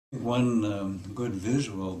One good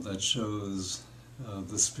visual that shows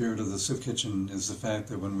the spirit of the soup kitchen is the fact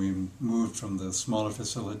that when we moved from the smaller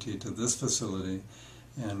facility to this facility,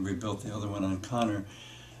 and we built the other one on Connor,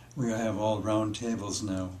 we have all round tables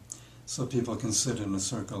now, so people can sit in a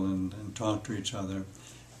circle and talk to each other.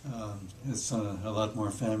 It's a lot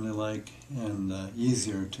more family-like and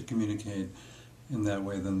easier to communicate in that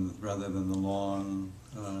way rather than the long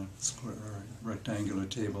square or rectangular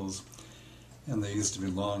tables. And they used to be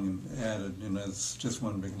long and added, it's just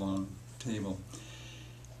one big long table.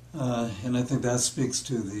 And I think that speaks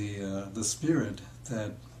to the spirit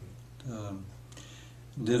that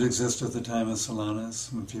did exist at the time of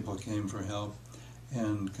Solanus when people came for help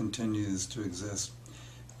and continues to exist.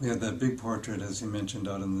 We had that big portrait, as you mentioned,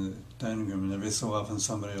 out in the dining room, and every so often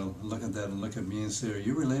somebody will look at that and look at me and say, "Are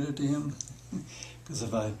you related to him?" Because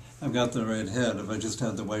if I've got the right head, if I just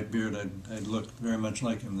had the white beard, I'd look very much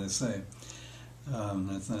like him, they say.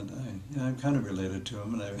 I thought, I'm kind of related to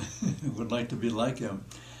him, and I would like to be like him.